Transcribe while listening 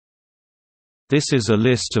This is a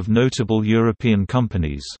list of notable European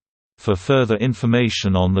companies. For further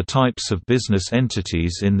information on the types of business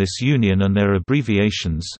entities in this union and their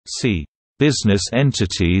abbreviations, see Business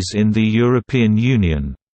entities in the European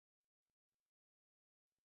Union.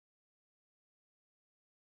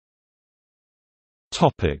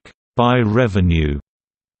 By revenue.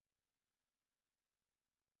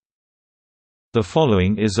 The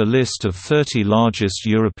following is a list of 30 largest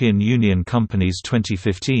European Union companies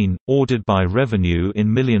 2015, ordered by revenue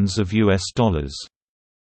in millions of US dollars.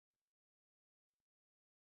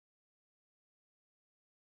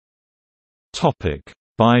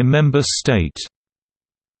 By member state.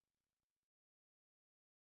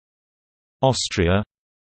 Austria,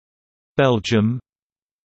 Belgium,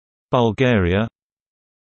 Bulgaria,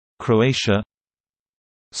 Croatia,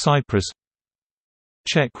 Cyprus,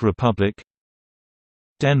 Czech Republic,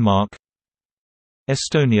 Denmark,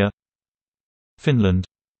 Estonia, Finland,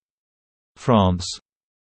 France,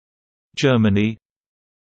 Germany,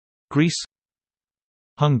 Greece,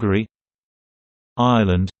 Hungary,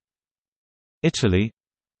 Ireland, Italy,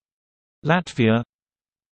 Latvia,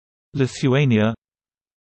 Lithuania,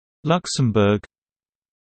 Luxembourg,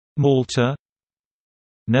 Malta,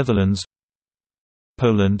 Netherlands,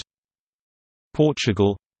 Poland,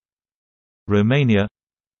 Portugal, Romania,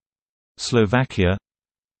 Slovakia,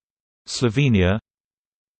 Slovenia,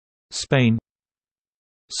 Spain,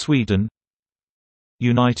 Sweden,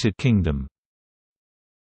 United Kingdom.